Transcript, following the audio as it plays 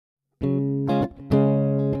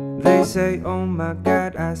They say, oh my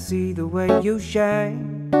God, I see the way you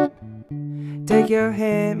shine. Take your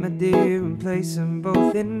hand, my dear, and place them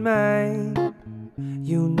both in mine.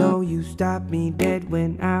 You know you stopped me dead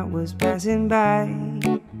when I was passing by.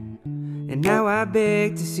 And now I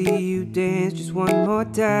beg to see you dance just one more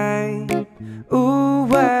time.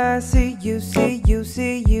 Ooh, I see you, see you,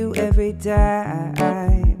 see you every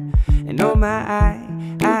time. And oh my,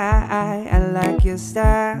 I like your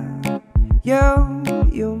style. Yo,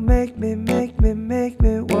 you make me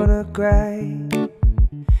wanna cry.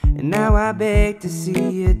 And now I beg to see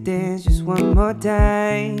you dance just one more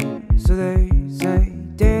time. So they say,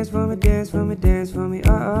 dance for me, dance for me, dance for me,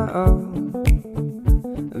 oh, oh, oh.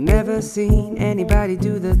 I've never seen anybody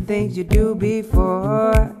do the things you do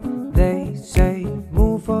before. They say,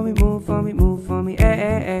 move for me, move for me, move for me, eh,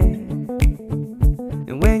 eh, eh.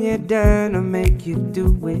 And when you're done, I'll make you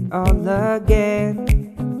do it all again.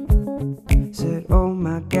 Said, oh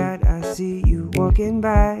my God, I see you walking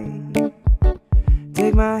by.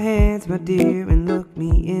 Take my hands, my dear, and look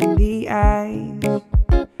me in the eyes.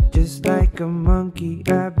 Just like a monkey,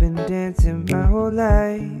 I've been dancing my whole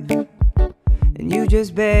life. And you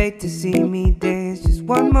just beg to see me dance just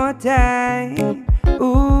one more time.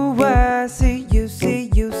 Ooh, I see you, see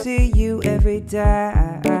you, see you every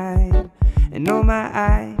time. And oh my,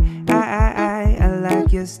 I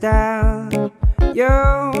like your style.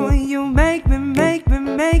 Yo, you make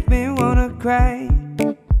me wanna cry.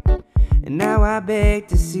 And now I beg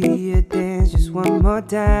to see you dance just one more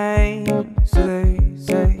time. So they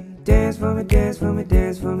say, dance for me, dance for me,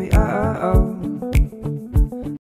 dance for me, oh, oh, oh.